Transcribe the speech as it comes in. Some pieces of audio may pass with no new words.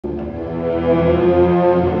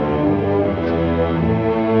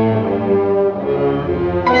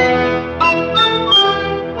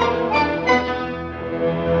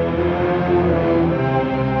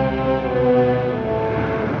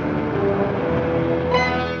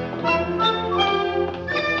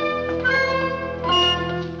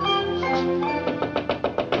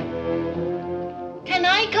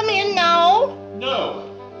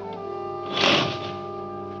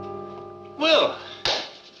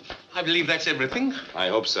I believe that's everything. I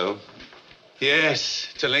hope so. Yes,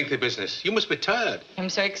 it's a lengthy business. You must be tired. I'm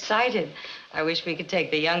so excited. I wish we could take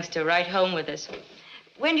the youngster right home with us.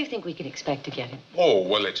 When do you think we can expect to get him? Oh,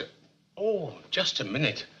 well, Oh, just a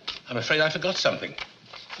minute. I'm afraid I forgot something.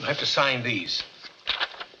 I have to sign these.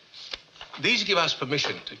 These give us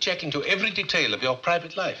permission to check into every detail of your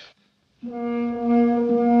private life.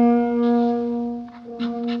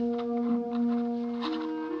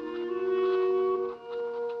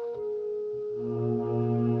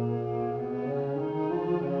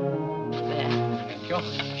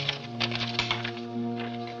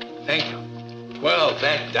 Thank you. Well,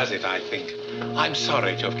 that does it, I think. I'm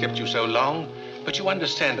sorry to have kept you so long, but you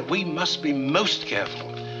understand that we must be most careful.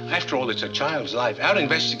 After all, it's a child's life. Our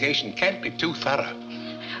investigation can't be too thorough.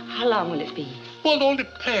 How long will it be? Well, it all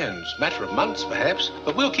depends. Matter of months, perhaps.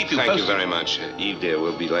 But we'll keep you posted. Thank you very much. Eve, dear,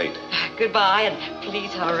 we'll be late. Goodbye, and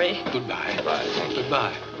please hurry. Goodbye. Goodbye. Thank you.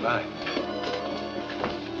 Goodbye. Bye.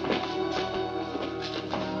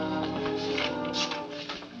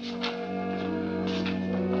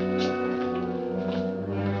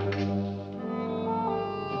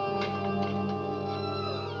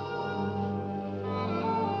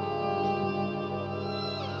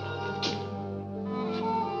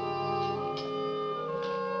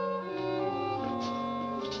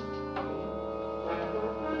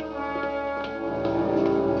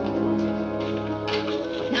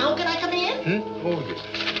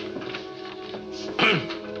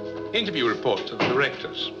 Interview report to the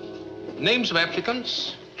directors. Names of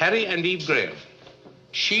applicants, Harry and Eve Graham.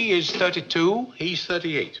 She is 32, he's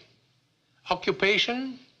 38.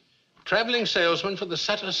 Occupation, traveling salesman for the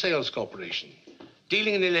Sutter Sales Corporation,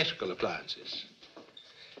 dealing in electrical appliances.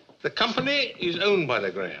 The company is owned by the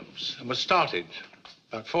Grahams and was started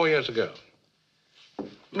about 4 years ago.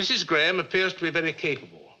 Mrs. Graham appears to be very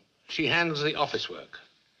capable. She handles the office work.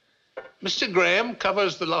 Mr. Graham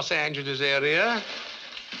covers the Los Angeles area,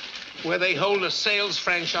 where they hold a sales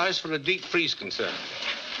franchise for a deep freeze concern.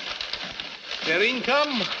 Their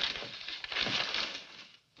income,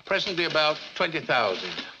 presently about 20,000.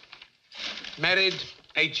 Married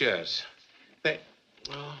 8 years.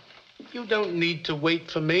 You don't need to wait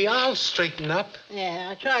for me. I'll straighten up. Yeah,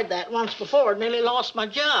 I tried that once before. Nearly lost my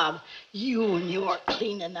job. You and your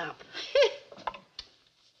cleaning up.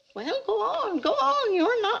 Well, go on.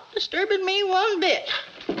 You're not disturbing me one bit.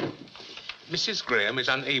 Mrs. Graham is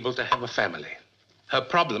unable to have a family. Her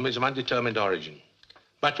problem is of undetermined origin.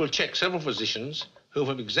 But we'll check several physicians who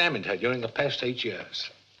have examined her during the past 8 years.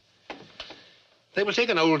 They will take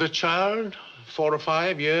an older child, 4 or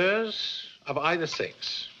 5 years, of either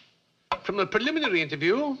sex. From the preliminary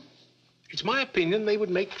interview, it's my opinion they would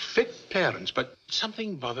make fit parents, but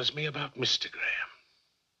something bothers me about Mr. Graham.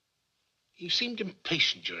 He seemed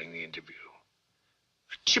impatient during the interview.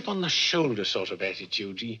 A chip on the shoulder sort of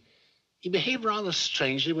attitude. He behaved rather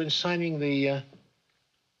strangely when signing the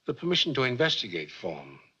permission to investigate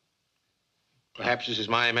form. Perhaps this is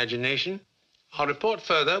my imagination. I'll report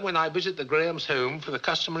further when I visit the Grahams' home for the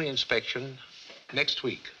customary inspection next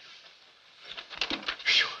week.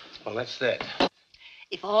 Whew. Well, that's that.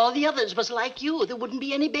 If all the others was like you, there wouldn't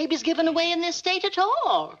be any babies given away in this state at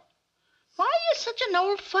all. Why are you such an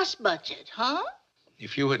old fuss budget, huh?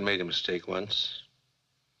 If you had made a mistake once,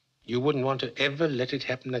 you wouldn't want to ever let it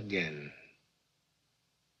happen again.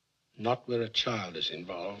 Not where a child is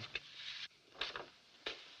involved.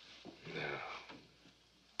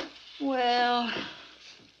 No. Well,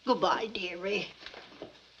 goodbye, dearie.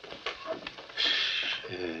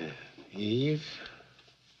 Eve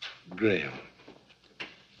Graham.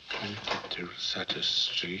 To Sutter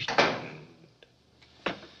Street and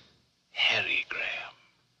Harry Graham.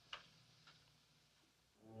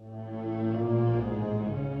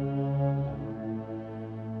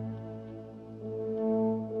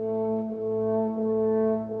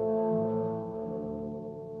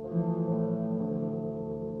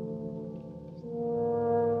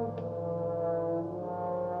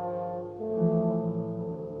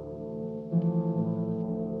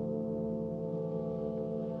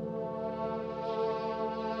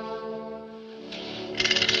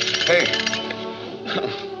 Hey.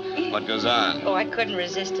 What goes on? Oh, I couldn't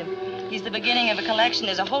resist him. He's the beginning of a collection.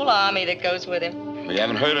 There's a whole army that goes with him. We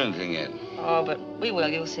haven't heard anything yet. Oh, but we will,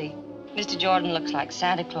 you'll see. Mr. Jordan looks like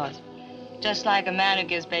Santa Claus. Just like a man who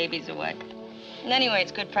gives babies away. And anyway,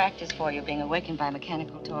 it's good practice for you, being awakened by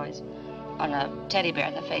mechanical toys. On a teddy bear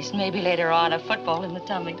in the face, and maybe later on a football in the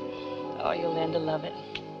tummy. Oh, you'll learn to love it.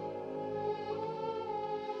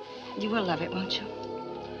 You will love it, won't you?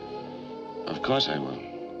 Of course I will.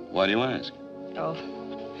 Why do you ask? Oh,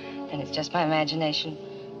 and it's just my imagination.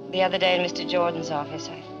 The other day in Mr. Jordan's office,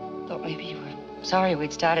 I thought maybe you were sorry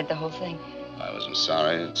we'd started the whole thing. I wasn't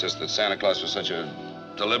sorry. It's just that Santa Claus was such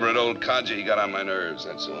a deliberate old codger. He got on my nerves,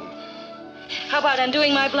 that's all. How about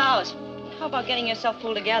undoing my blouse? How about getting yourself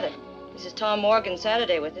pulled together? This is Tom Morgan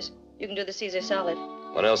Saturday with us. You can do the Caesar salad.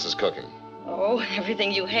 What else is cooking? Oh,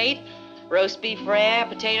 everything you hate. Roast beef rare,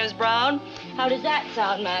 potatoes brown. How does that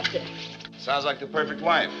sound, Master? Sounds like the perfect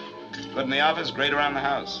wife. Good in the office, great around the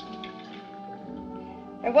house.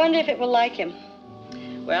 I wonder if it will like him.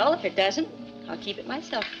 Well, if it doesn't, I'll keep it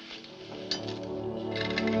myself.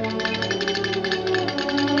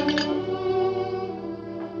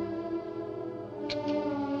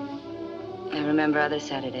 I remember other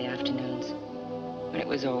Saturday afternoons when it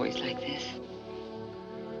was always like this.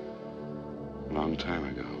 A long time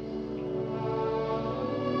ago.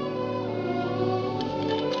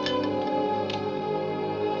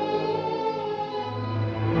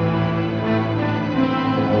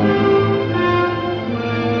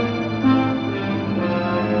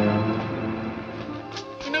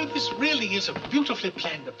 You know, this really is a beautifully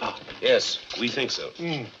planned apartment. Yes, we think so.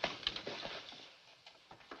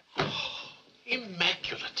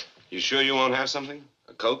 Immaculate. You sure you won't have something?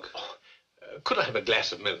 A Coke? Could I have a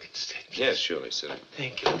glass of milk instead? Yes, surely, sir.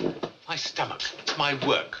 Thank you. My stomach, it's my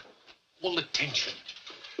work, all the tension.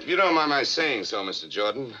 If you don't mind my saying so, Mr.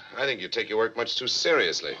 Jordan, I think you take your work much too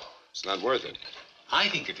seriously. It's not worth it. I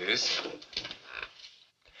think it is.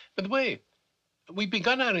 By the way, we've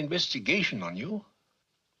begun our investigation on you.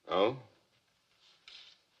 Oh?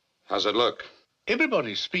 How's it look?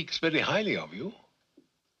 Everybody speaks very highly of you.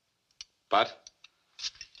 But?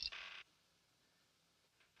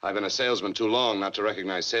 I've been a salesman too long not to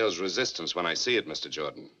recognize sales resistance when I see it, Mr.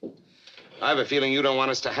 Jordan. I have a feeling you don't want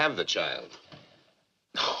us to have the child.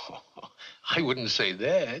 Oh, I wouldn't say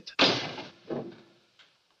that.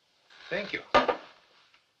 Thank you.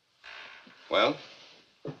 Well?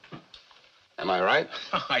 Am I right?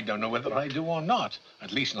 I don't know whether I do or not.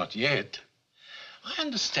 At least not yet. I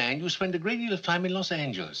understand you spend a great deal of time in Los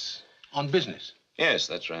Angeles on business. Yes,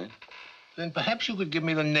 that's right. Then perhaps you could give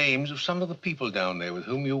me the names of some of the people down there with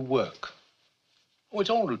whom you work. Oh, it's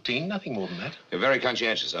all routine, nothing more than that. You're very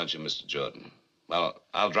conscientious, aren't you, Mr. Jordan? Well,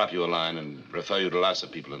 I'll drop you a line and refer you to lots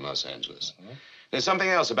of people in Los Angeles. There's something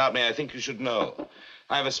else about me I think you should know.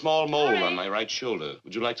 I have a small mole on my right shoulder.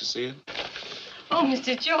 Would you like to see it? Oh,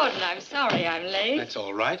 Mr. Jordan, I'm sorry I'm late. That's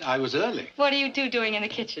all right. I was early. What are you two doing in the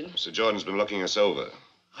kitchen? Mr. Jordan's been looking us over.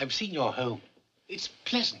 I've seen your home. It's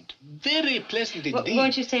pleasant. Very pleasant indeed.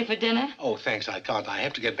 Won't you stay for dinner? Oh, thanks. I can't. I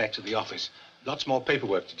have to get back to the office. Lots more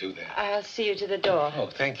paperwork to do there. I'll see you to the door. Oh,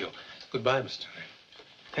 thank you. Goodbye, Mr. Ray.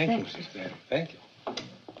 Thank you, Mrs. Graham. Thank you.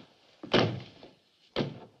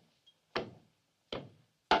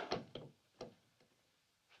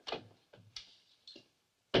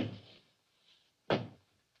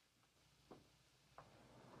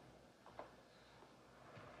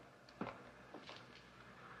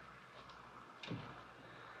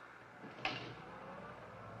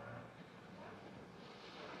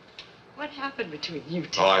 What happened between you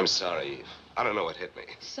two? Oh, I'm sorry, Eve. I don't know what hit me.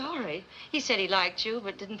 Sorry. He said he liked you,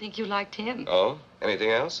 but didn't think you liked him. Oh?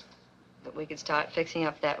 Anything else? That we could start fixing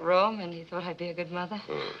up that room, and he thought I'd be a good mother.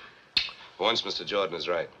 For once, Mr. Jordan is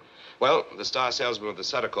right. Well, the star salesman of the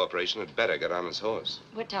Sutter Corporation had better get on his horse.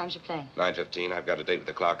 What time's your plane? 9:15. I've got a date with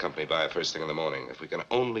the Clark Company buyer first thing in the morning. If we can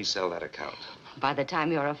only sell that account. By the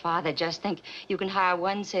time you're a father, just think you can hire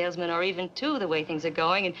one salesman or even two the way things are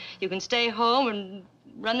going, and you can stay home and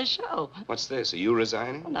run the show. What's this? Are you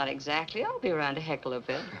resigning? Well, not exactly. I'll be around to heckle a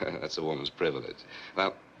bit. That's a woman's privilege.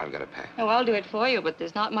 Well, I've got to pack. Oh, I'll do it for you, but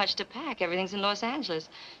there's not much to pack. Everything's in Los Angeles.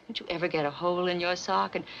 Don't you ever get a hole in your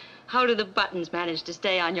sock? And how do the buttons manage to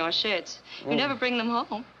stay on your shirts? You never bring them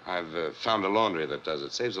home. I've found a laundry that does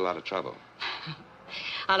it. Saves a lot of trouble.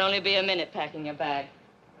 I'll only be a minute packing your bag.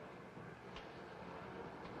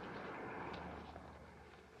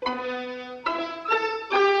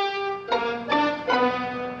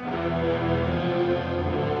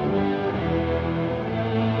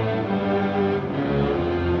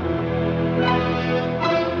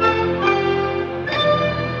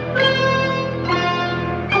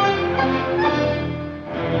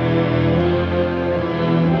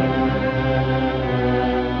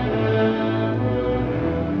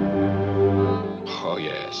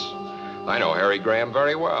 I know Harry Graham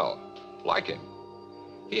very well. Like him.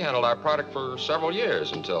 He handled our product for several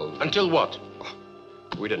years until... Until what?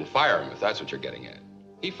 We didn't fire him, if that's what you're getting at.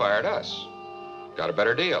 He fired us. Got a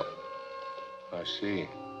better deal. I see.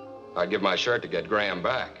 I'd give my shirt to get Graham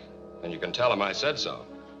back. And you can tell him I said so.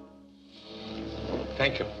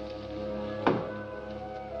 Thank you.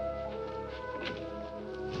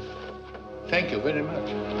 Thank you very much.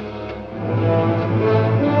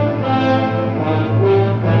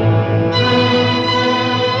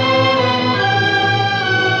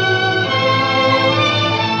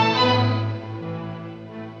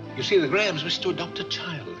 You see, the Grahams wish to adopt a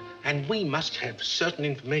child, and we must have certain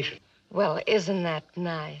information. Well, isn't that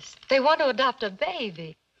nice? They want to adopt a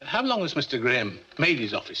baby. How long has Mr. Graham made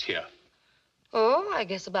his office here? Oh, I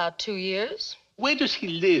guess about 2 years. Where does he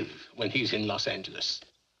live when he's in Los Angeles?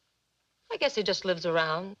 I guess he just lives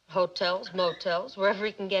around. Hotels, motels, wherever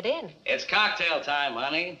he can get in. It's cocktail time,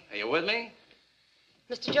 honey. Are you with me?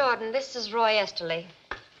 Mr. Jordan, this is Roy Esterly.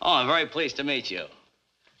 Oh, I'm very pleased to meet you.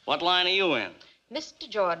 What line are you in? Mr.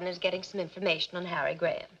 Jordan is getting some information on Harry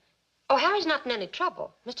Graham. Oh, Harry's not in any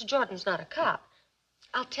trouble. Mr. Jordan's not a cop.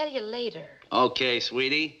 I'll tell you later. Okay,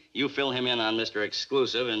 sweetie. You fill him in on Mr.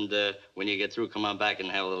 Exclusive, and when you get through, come on back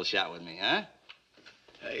and have a little chat with me, huh?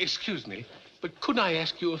 Excuse me, but could I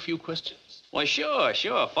ask you a few questions? Well, sure.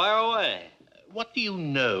 Fire away. What do you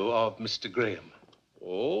know of Mr. Graham?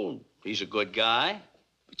 Oh, he's a good guy.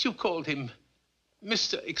 But you called him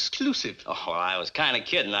Mr. Exclusive. Oh, well, I was kind of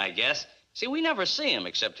kidding, I guess. See, we never see him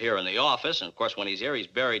except here in the office, and of course, when he's here, he's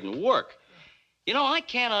buried in work. You know, I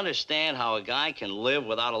can't understand how a guy can live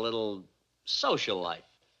without a little social life.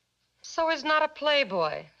 So he's not a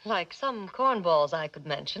playboy, like some cornballs I could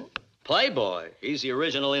mention. Playboy? He's the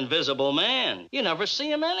original Invisible Man. You never see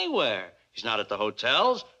him anywhere. He's not at the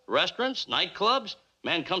hotels, restaurants, nightclubs.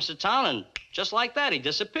 Man comes to town, and just like that, he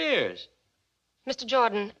disappears. Mr.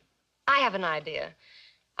 Jordan, I have an idea.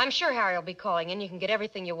 I'm sure Harry will be calling in. You can get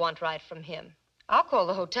everything you want right from him. I'll call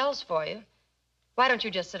the hotels for you. Why don't you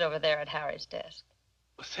just sit over there at Harry's desk?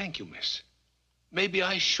 Well, thank you, miss. Maybe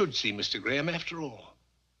I should see Mr. Graham after all.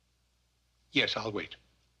 Yes, I'll wait.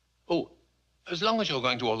 Oh, as long as you're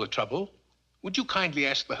going to all the trouble, would you kindly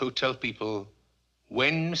ask the hotel people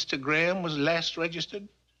when Mr. Graham was last registered?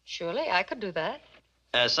 Surely, I could do that.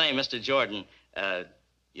 Say, Mr. Jordan,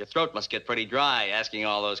 your throat must get pretty dry asking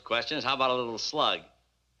all those questions. How about a little slug?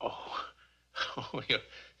 Oh, you're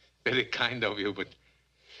very kind of you, but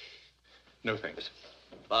no thanks.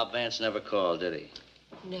 Bob Vance never called, did he?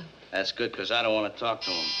 No. That's good, because I don't want to talk to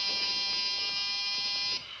him.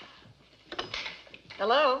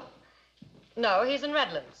 Hello? No, he's in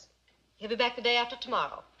Redlands. He'll be back the day after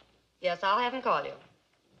tomorrow. Yes, I'll have him call you.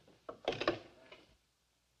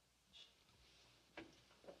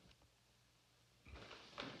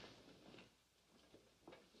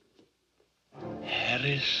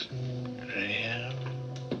 Harrison Graham.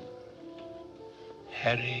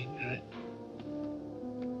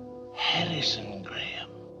 Harrison Graham.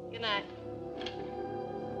 Good night.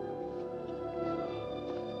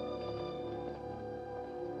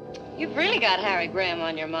 You've really got Harry Graham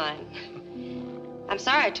on your mind. I'm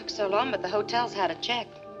sorry it took so long, but the hotel's had a check.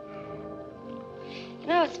 You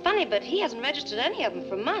know, it's funny, but he hasn't registered any of them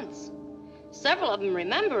for months. Several of them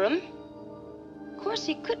remember him. Of course,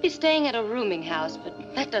 he could be staying at a rooming house,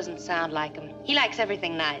 but that doesn't sound like him. He likes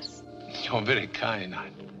everything nice. You're very kind.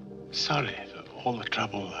 I'm sorry for all the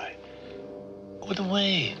trouble. By the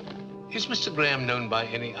way, is Mr. Graham known by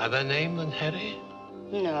any other name than Harry?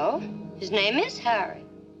 No, his name is Harry.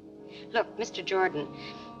 Look, Mr. Jordan,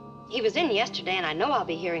 he was in yesterday, and I know I'll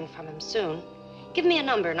be hearing from him soon. Give me a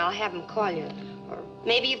number, and I'll have him call you. Or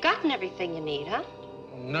maybe you've gotten everything you need, huh?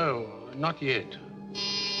 No, not yet.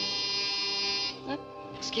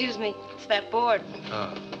 Excuse me, it's that board.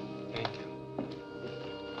 Ah, thank you.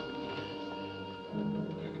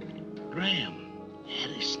 Graham,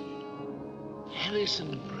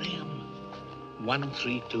 Harrison Graham,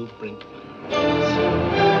 132 Brinkman.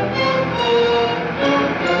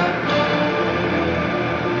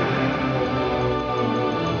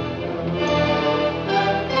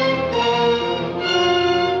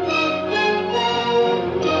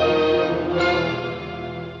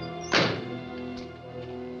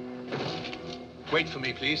 Wait for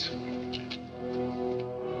me, please.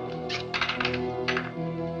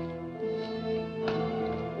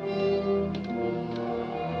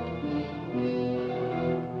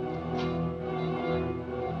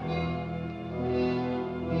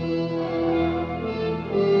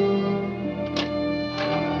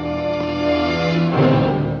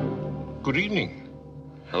 Good evening.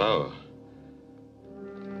 Hello.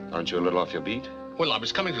 Aren't you a little off your beat? Well, I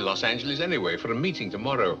was coming to Los Angeles anyway for a meeting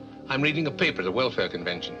tomorrow. I'm reading a paper at the welfare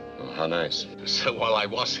convention. Oh, how nice. So while I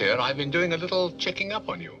was here, I've been doing a little checking up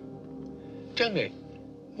on you. Tell me,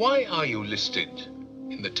 why are you listed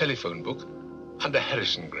in the telephone book under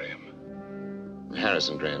Harrison Graham?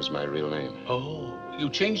 Harrison Graham's my real name. Oh,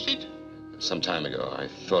 you changed it? Some time ago. I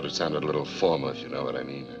thought it sounded a little formal, if you know what I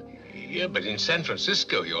mean. Yeah, but in San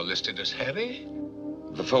Francisco, you're listed as Harry.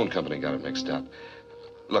 The phone company got it mixed up.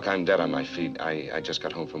 Look, I'm dead on my feet. I just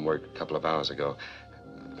got home from work a couple of hours ago.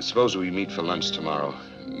 Suppose we meet for lunch tomorrow.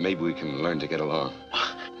 Maybe we can learn to get along.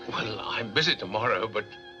 Well, I'm busy tomorrow, but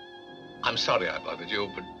I'm sorry I bothered you.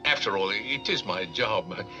 But after all, it is my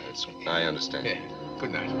job. I understand. Yeah.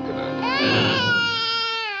 Good night. Good night.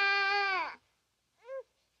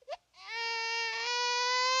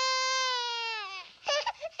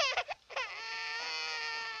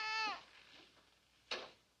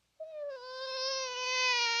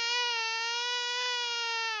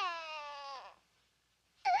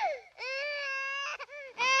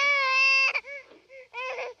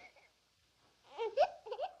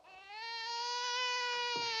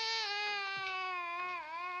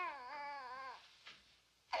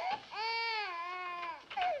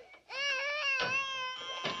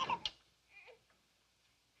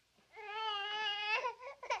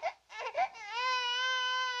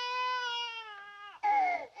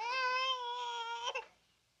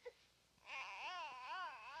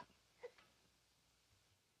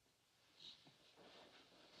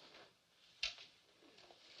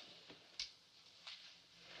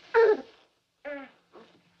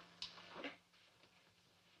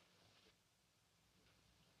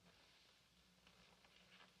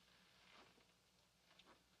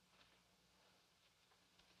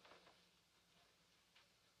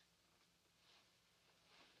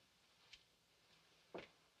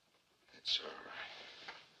 It's all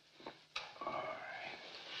right. All right.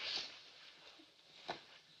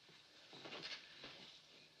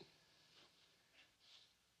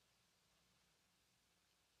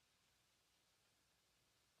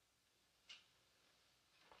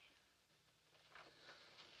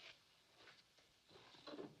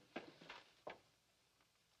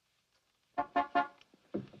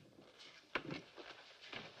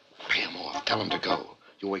 Pay him off. Tell him to go.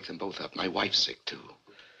 You'll wake them both up. My wife's sick, too.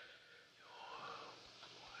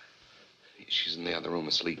 She's in the other room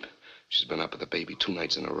asleep. She's been up with the baby 2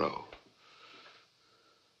 nights in a row.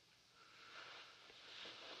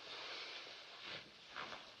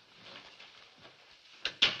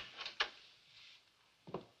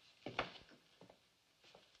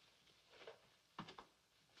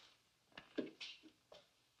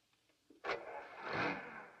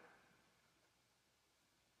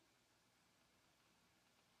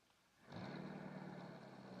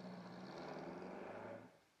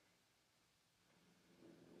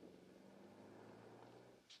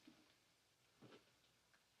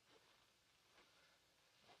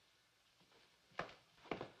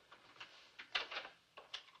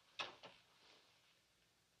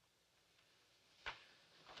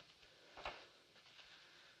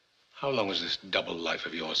 How long has this double life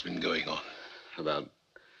of yours been going on? About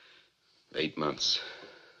 8 months.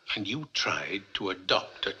 And you tried to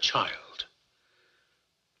adopt a child.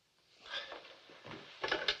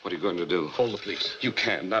 What are you going to do? Call the police. You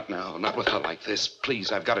can't. Not now. Not with her like this.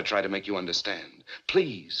 Please, I've got to try to make you understand.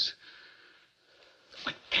 Please.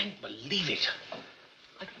 I can't believe it.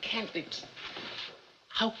 I can't.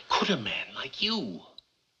 How could a man like you,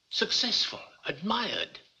 successful,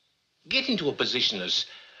 admired, get into a position as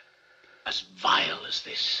vile as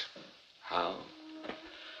this? How?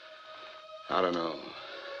 I don't know.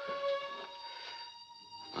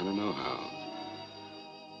 I don't know how.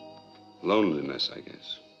 Loneliness, I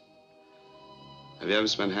guess. Have you ever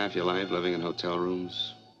spent half your life living in hotel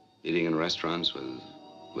rooms, eating in restaurants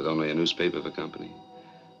with only a newspaper for company,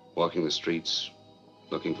 walking the streets,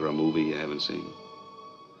 looking for a movie you haven't seen?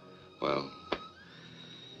 Well,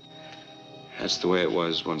 that's the way it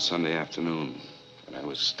was one Sunday afternoon when I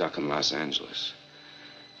was stuck in Los Angeles.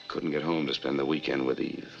 Couldn't get home to spend the weekend with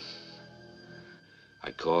Eve.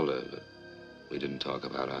 I called her, but we didn't talk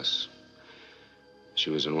about us. She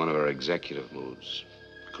was in one of her executive moods,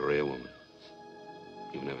 a career woman.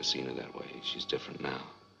 You've never seen her that way. She's different now.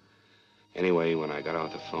 Anyway, when I got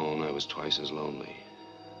off the phone, I was twice as lonely.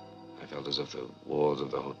 I felt as if the walls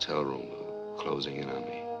of the hotel room were closing in on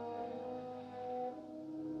me.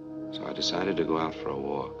 So I decided to go out for a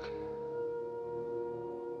walk.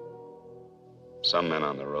 Some men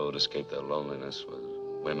on the road escape their loneliness with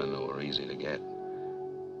women who are easy to get.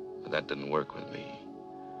 But that didn't work with me.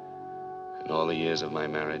 In all the years of my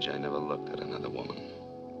marriage, I never looked at another woman.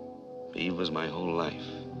 Eve was my whole life.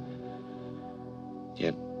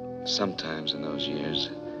 Yet, sometimes in those years,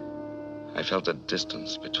 I felt a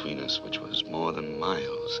distance between us which was more than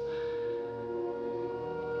miles.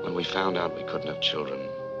 When we found out we couldn't have children,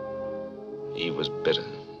 Eve was bitter,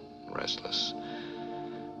 restless.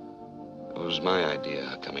 It was my idea,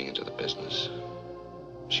 her coming into the business.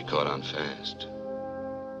 She caught on fast.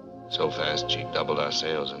 So fast, she doubled our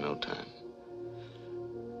sales in no time.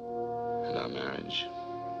 And our marriage,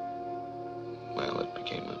 well, it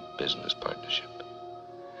became a business partnership.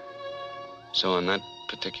 So on that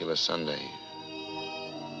particular Sunday,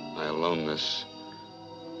 my aloneness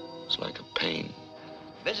was like a pain.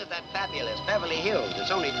 Visit that fabulous Beverly Hills.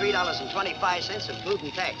 It's only $3.25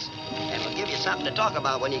 including tax. And we'll give you something to talk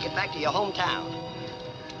about when you get back to your hometown.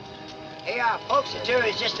 Hey, folks, the tour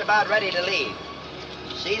is just about ready to leave.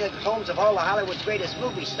 See the homes of all of Hollywood's greatest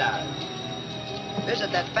movie stars.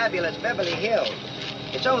 Visit that fabulous Beverly Hills.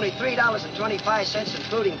 It's only $3.25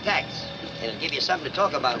 including tax. And it'll give you something to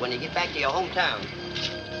talk about when you get back to your hometown.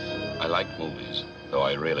 I liked movies, though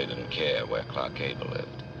I really didn't care where Clark Gable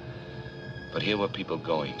lived. But here were people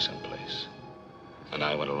going someplace, and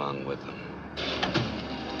I went along with them.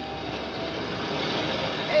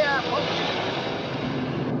 Hey, folks.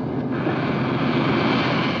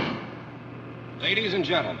 Ladies and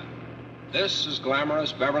gentlemen, this is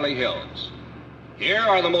glamorous Beverly Hills. Here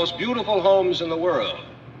are the most beautiful homes in the world,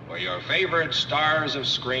 where your favorite stars of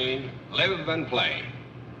screen live and play.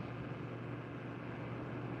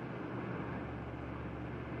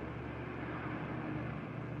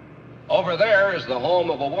 Over there is the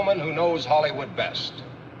home of a woman who knows Hollywood best,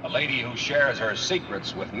 a lady who shares her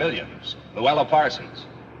secrets with millions, Luella Parsons.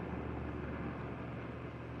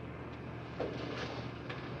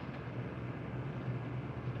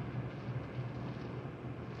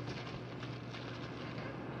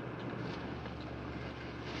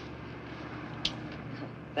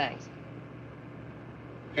 Thanks.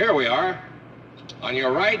 Here we are. On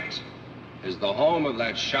your right is the home of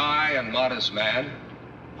that shy and modest man,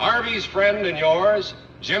 Harvey's friend and yours,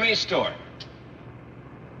 Jimmy Stewart.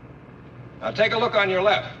 Now take a look on your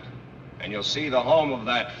left, and you'll see the home of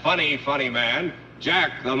that funny, funny man,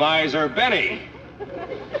 Jack the Miser Benny.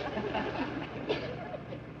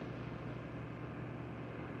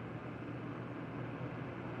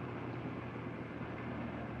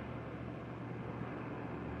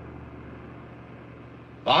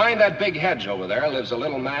 Behind that big hedge over there lives a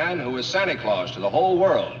little man who is Santa Claus to the whole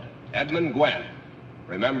world, Edmund Gwenn.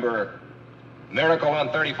 Remember Miracle on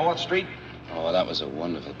 34th Street? Oh, that was a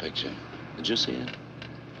wonderful picture. Did you see it?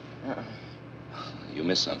 You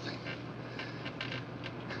missed something.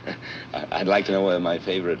 I'd like to know where my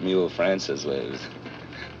favorite mule, Francis, lives.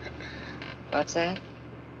 What's that?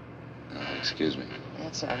 Oh, excuse me.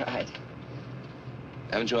 That's all right.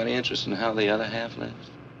 Haven't you any interest in how the other half lives?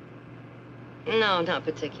 No, not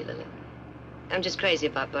particularly. I'm just crazy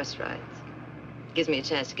about bus rides. Gives me a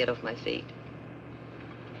chance to get off my feet.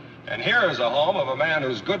 And here is a home of a man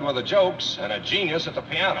who's good with the jokes and a genius at the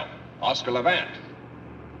piano, Oscar Levant.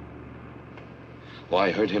 Oh,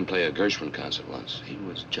 I heard him play a Gershwin concert once. He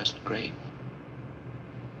was just great.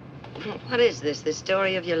 What is this, the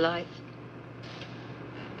story of your life?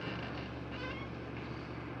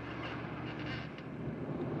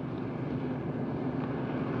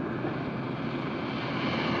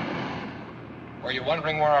 Were you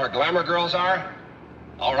wondering where our glamour girls are?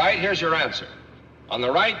 All right, here's your answer. On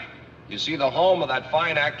the right, you see the home of that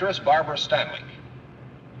fine actress, Barbara Stanwyck.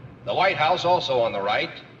 The White House, also on the right,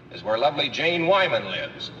 is where lovely Jane Wyman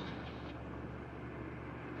lives.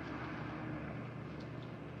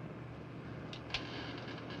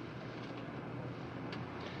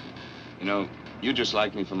 You know, you just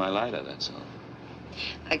like me for my lighter, that's all.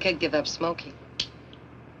 I could give up smoking.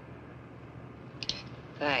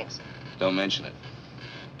 Thanks. Don't mention it.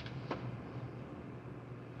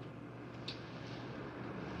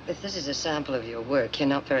 If this is a sample of your work, you're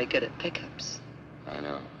not very good at pickups. I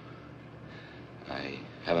know. I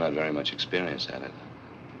haven't had very much experience at it.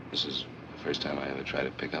 This is the first time I ever tried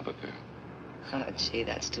to pick up a girl. Oh, gee,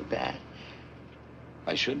 that's too bad.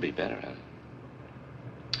 I should be better at it.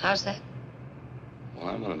 How's that? Well,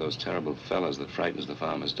 I'm one of those terrible fellas that frightens the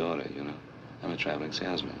farmer's daughter, you know. I'm a traveling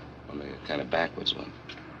salesman, only a kind of backwards one.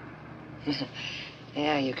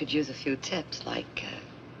 Yeah, you could use a few tips, like,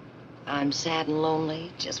 I'm sad and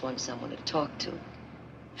lonely, just want someone to talk to.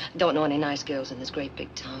 Don't know any nice girls in this great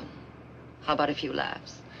big town. How about a few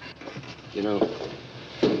laughs? You know,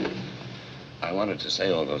 I wanted to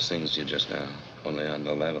say all those things to you just now, only on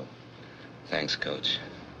the level. Thanks, Coach.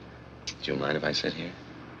 Do you mind if I sit here?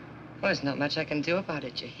 Well, there's not much I can do about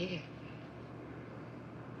it. You're here.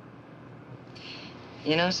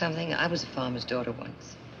 You know something? I was a farmer's daughter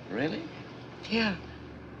once. Really? Yeah.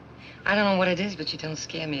 I don't know what it is, but you don't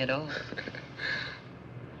scare me at all.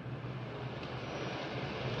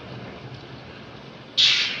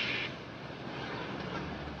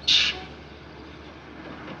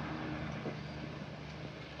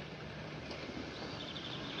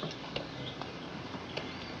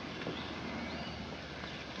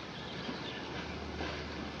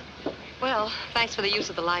 Well, thanks for the use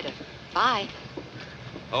of the lighter. Bye.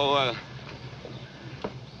 Oh,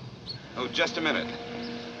 just a minute.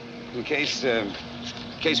 In case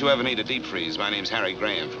you ever need a deep freeze, my name's Harry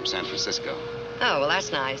Graham from San Francisco. Oh, well,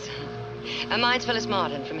 that's nice. And mine's Phyllis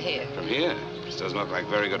Martin from here. From here? This doesn't look like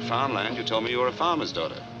very good farmland. You told me you were a farmer's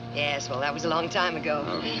daughter. Yes, well, that was a long time ago.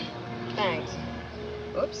 Oh. Thanks.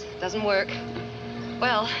 Oops, doesn't work.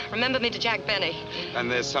 Well, remember me to Jack Benny. And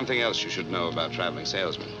there's something else you should know about traveling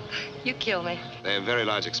salesmen. You kill me. They have very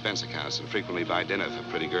large expense accounts and frequently buy dinner for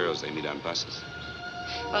pretty girls they meet on buses.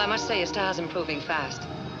 Well, I must say your style's improving fast.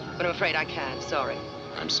 But I'm afraid I can't. Sorry.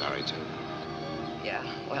 I'm sorry, too. Yeah,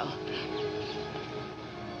 well.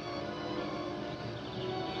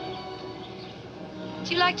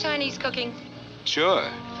 Do you like Chinese cooking? Sure.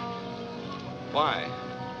 Why?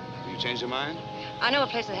 Have you changed your mind? I know a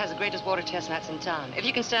place that has the greatest water chestnuts in town. If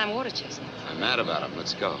you can stand water chestnuts. I'm mad about them.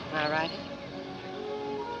 Let's go. All right.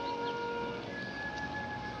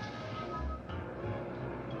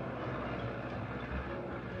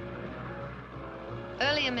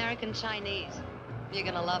 Early American Chinese. You're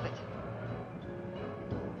gonna love it.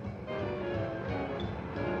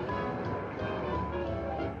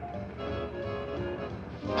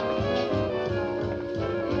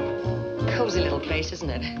 Cozy little place, isn't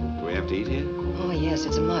it? Do we have to eat here? Oh, yes,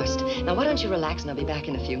 it's a must. Now, why don't you relax and I'll be back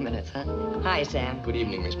in a few minutes, huh? Hi, Sam. Good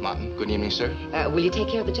evening, Miss Martin. Good evening, sir. Will you take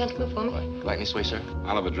care of the gentleman for me? Right this way, sir.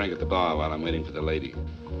 I'll have a drink at the bar while I'm waiting for the lady.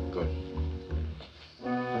 Good.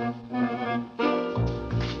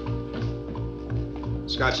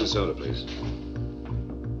 Scotch and soda, please.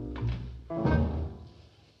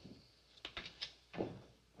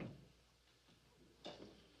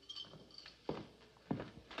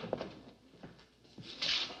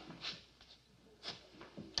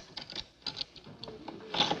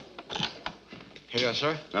 Here you are,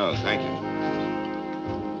 sir. Oh, thank you.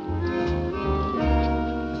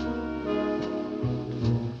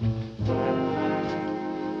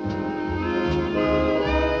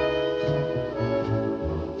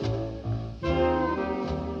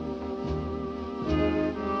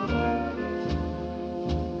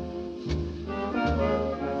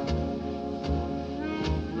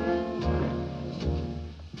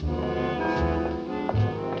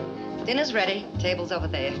 Dinner's ready. Table's over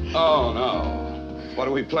there. Oh, no. What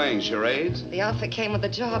are we playing, charades? The outfit came with the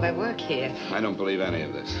job. I work here. I don't believe any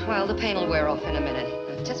of this. Well, the pain will wear off in a minute.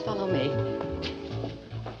 Now, just follow me.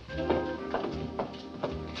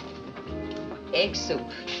 Egg soup.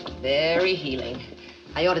 Very healing.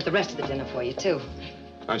 I ordered the rest of the dinner for you, too.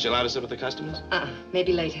 Aren't you allowed to sit with the customers?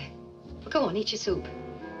 Maybe later. But go on, eat your soup.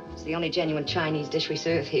 It's the only genuine Chinese dish we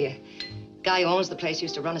serve here. The guy who owns the place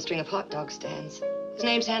used to run a string of hot dog stands. His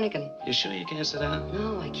name's Hannigan. You sure you can't sit down?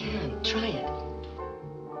 No, I can't. Try it.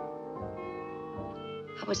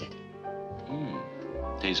 How was it?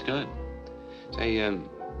 Tastes good. Say,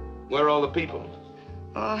 where are all the people?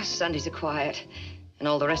 Oh, Sundays are quiet. And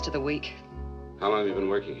all the rest of the week. How long have you been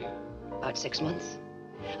working here? About 6 months.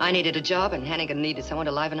 I needed a job, and Hannigan needed someone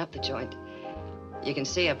to liven up the joint. You can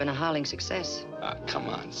see I've been a howling success. Come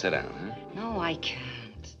on, sit down, huh? No, I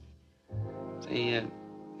can't. Say,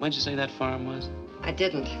 when'd you say that farm was? I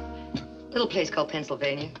didn't. Little place called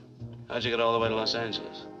Pennsylvania. How'd you get all the way to Los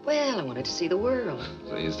Angeles? Well, I wanted to see the world.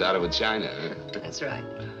 So you started with China, huh? That's right.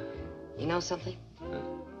 You know something?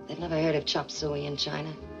 They've never heard of chop suey in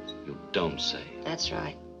China. You don't say. That's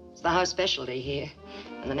right. It's the house specialty here.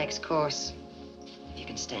 And the next course, if you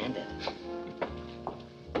can stand it.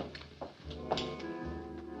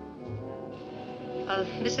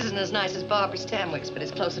 This isn't as nice as Barbara Stanwyck's, but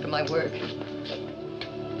it's closer to my work.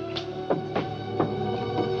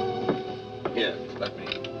 Here, let me.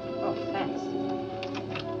 Oh, thanks.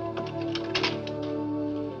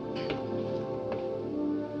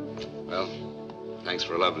 Well, thanks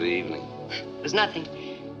for a lovely evening. There's nothing.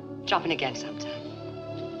 Drop in again sometime.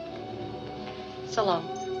 So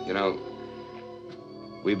long. You know,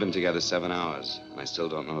 we've been together 7 hours, and I still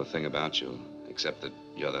don't know a thing about you, except that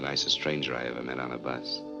you're the nicest stranger I ever met on a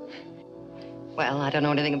bus. Well, I don't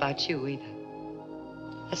know anything about you either.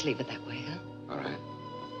 Let's leave it that way, huh? All right.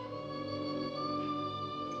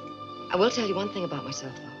 I will tell you one thing about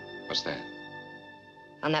myself, though. What's that?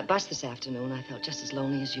 On that bus this afternoon, I felt just as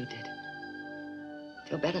lonely as you did.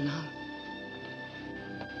 feel better now.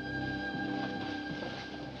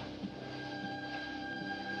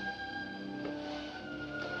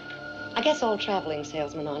 I guess all traveling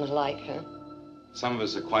salesmen aren't alike, huh? Some of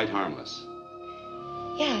us are quite harmless.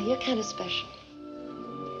 Yeah, you're kind of special.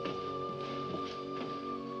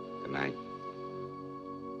 Good night.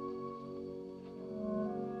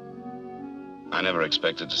 I never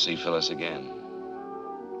expected to see Phyllis again.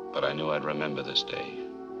 But I knew I'd remember this day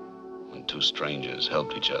when two strangers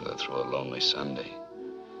helped each other through a lonely Sunday.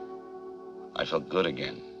 I felt good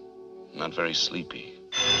again, not very sleepy.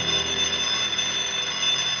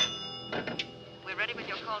 We're ready with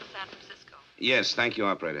your call to San Francisco. Yes, thank you,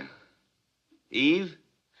 operator. Eve?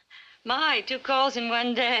 My, 2 calls in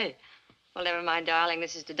one day. Well, never mind, darling.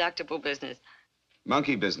 This is deductible business.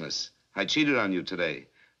 Monkey business. I cheated on you today.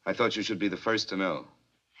 I thought you should be the first to know.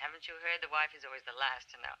 Haven't you heard? The wife is always the last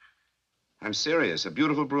to know. I'm serious. A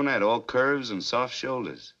beautiful brunette, all curves and soft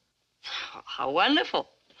shoulders. Oh, how wonderful.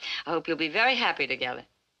 I hope you'll be very happy together.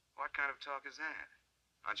 What kind of talk is that?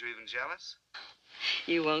 Aren't you even jealous?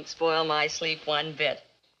 You won't spoil my sleep one bit.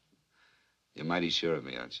 You're mighty sure of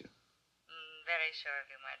me, aren't you? Very sure of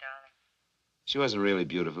you, my darling. She wasn't really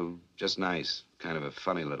beautiful, just nice. Kind of a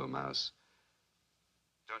funny little mouse.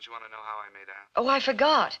 Don't you want to know how I made out? Oh, I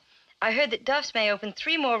forgot. I heard that Duff's may open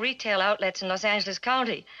 3 more retail outlets in Los Angeles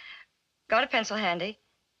County. Got a pencil handy?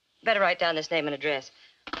 Better write down this name and address.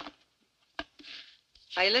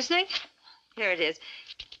 Are you listening? Here it is.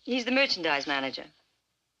 He's the merchandise manager.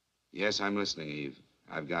 Yes, I'm listening, Eve.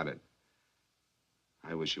 I've got it.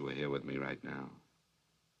 I wish you were here with me right now.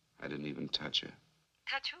 I didn't even touch her.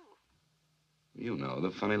 Touch who? You know,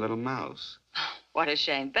 the funny little mouse. What a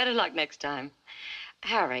shame. Better luck next time.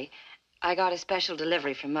 Harry, I got a special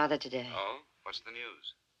delivery from Mother today. Oh? What's the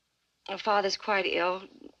news? Her father's quite ill.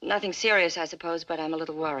 Nothing serious, I suppose, but I'm a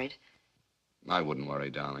little worried. I wouldn't worry,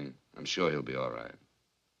 darling. I'm sure he'll be all right.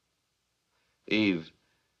 Eve,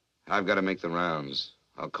 I've got to make the rounds.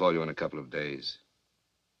 I'll call you in a couple of days.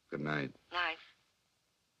 Good night. Night.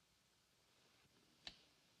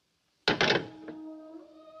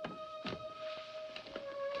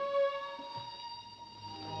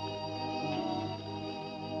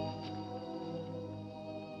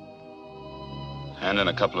 And in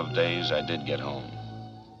a couple of days, I did get home.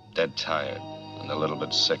 Dead tired and a little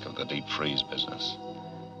bit sick of the deep freeze business.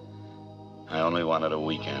 I only wanted a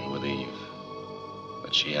weekend with Eve.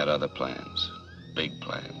 But she had other plans, big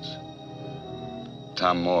plans.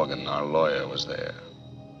 Tom Morgan, our lawyer, was there.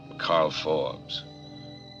 Carl Forbes.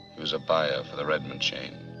 He was a buyer for the Redmond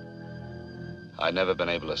chain. I'd never been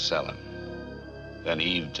able to sell him. Then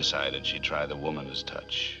Eve decided she'd try the woman's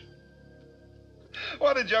touch.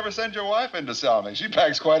 Why did you ever send your wife in to sell me? She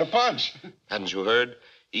packs quite a punch. Hadn't you heard?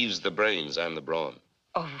 Eve's the brains, I'm the brawn.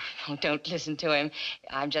 Oh, don't listen to him.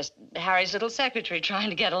 I'm just Harry's little secretary trying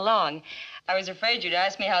to get along. I was afraid you'd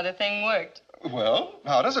ask me how the thing worked. Well,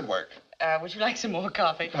 how does it work? Would you like some more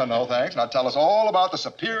coffee? Oh, no, thanks. Now tell us all about the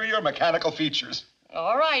superior mechanical features.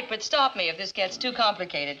 All right, but stop me if this gets too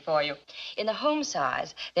complicated for you. In the home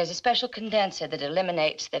size, there's a special condenser that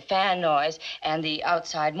eliminates the fan noise and the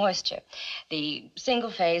outside moisture. The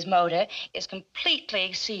single-phase motor is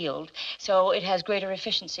completely sealed, so it has greater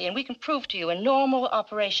efficiency, and we can prove to you in normal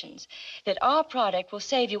operations that our product will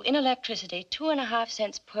save you in electricity 2.5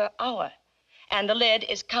 cents per hour, and the lid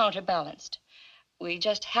is counterbalanced. We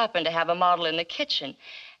just happen to have a model in the kitchen.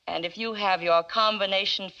 And if you have your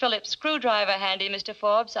combination Phillips screwdriver handy, Mr.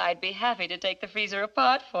 Forbes, I'd be happy to take the freezer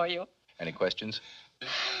apart for you. Any questions?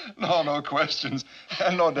 No questions.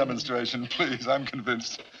 And no demonstration, please. I'm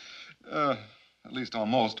convinced. At least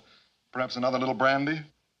almost. Perhaps another little brandy?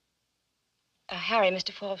 Harry,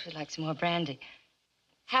 Mr. Forbes would like some more brandy.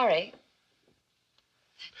 Harry?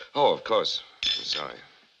 Oh, of course. I'm sorry.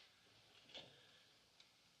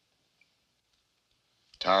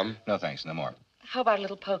 Tom? No, thanks. No more. How about a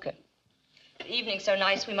little poker? The evening's so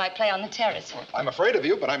nice we might play on the terrace. I'm afraid of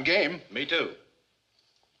you, but I'm game. Me too.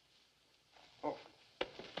 Oh.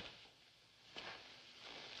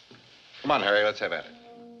 Come on, Harry. Let's have at it.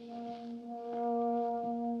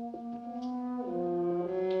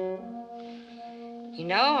 You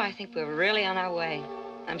know, I think we're really on our way.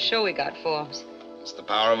 I'm sure we got Forbes. It's the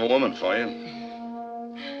power of a woman for you.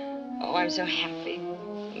 Oh, I'm so happy.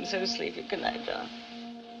 I'm so sleepy. Good night, darling.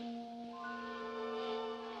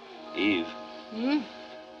 Eve.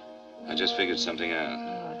 I just figured something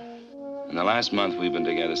out. In the last month, we've been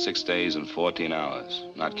together 6 days and 14 hours,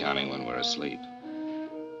 not counting when we're asleep.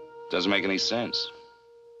 Doesn't make any sense.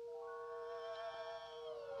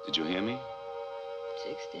 Did you hear me?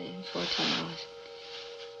 6 days and 14 hours.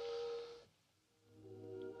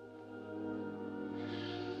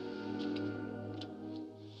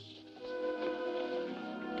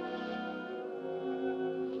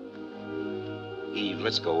 Eve,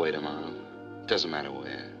 let's go away tomorrow. Doesn't matter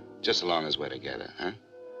where. Just so long as we're together, huh?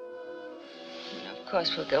 Of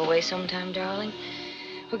course, we'll go away sometime, darling.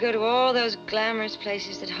 We'll go to all those glamorous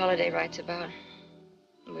places that Holiday writes about.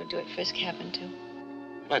 We'll do it Frisk happened to.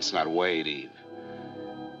 Let's not wait, Eve.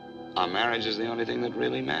 Our marriage is the only thing that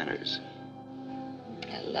really matters.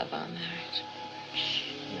 I love our marriage.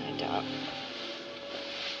 My dog.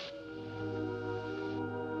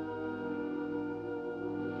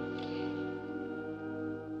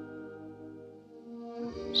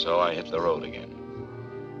 So I hit the road again.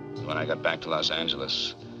 When I got back to Los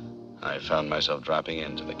Angeles, I found myself dropping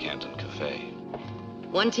into the Canton Cafe.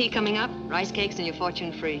 1 tea coming up, rice cakes, and your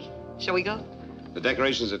fortune free. Shall we go? The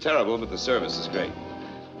decorations are terrible, but the service is great.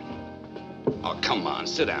 Oh, come on,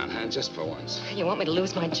 sit down, huh? Just for once. You want me to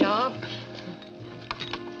lose my job?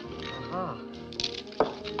 Oh.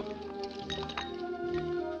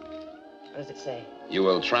 What does it say? You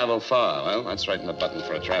will travel far. Well, that's right in the button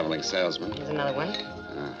for a traveling salesman. There's another one.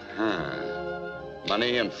 Uh-huh.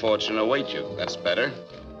 Money and fortune await you. That's better.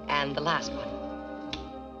 And the last one.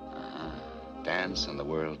 Dance and the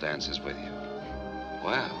world dances with you.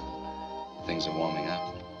 Wow. Things are warming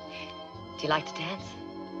up. Do you like to dance?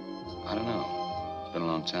 I don't know. It's been a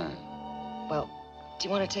long time. Well, do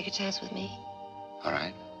you want to take a chance with me? All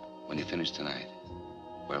right. When you finish tonight,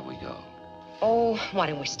 where'll we go? Oh, why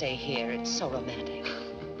don't we stay here? It's so romantic.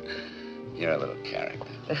 You're a little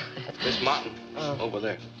character. Miss Martin, over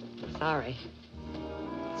there. Sorry.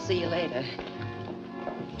 See you later.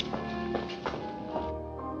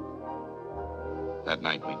 That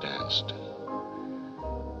night we danced.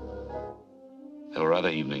 There were other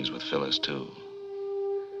evenings with Phyllis, too.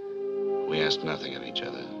 We asked nothing of each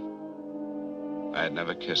other. I had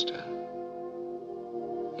never kissed her,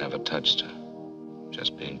 never touched her.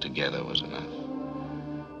 Just being together was enough.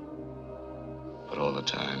 But all the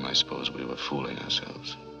time, I suppose we were fooling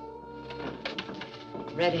ourselves.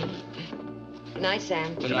 Ready. Good night,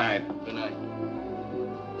 Sam. Good night. Good night.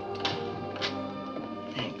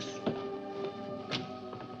 Thanks.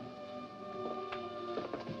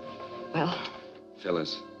 Well?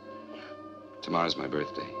 Phyllis, tomorrow's my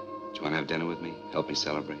birthday. Do you want to have dinner with me? Help me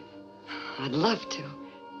celebrate? I'd love to.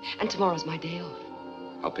 And tomorrow's my day off.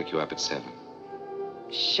 I'll pick you up at 7.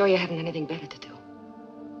 Sure you haven't anything better to do?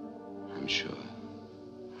 I'm sure.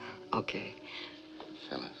 Okay.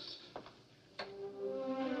 Phyllis.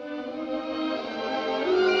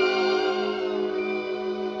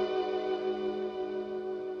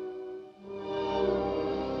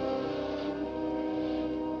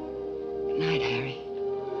 Good night, Harry.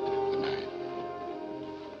 Good night.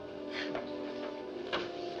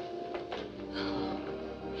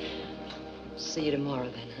 See you tomorrow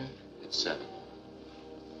then, huh? At 7.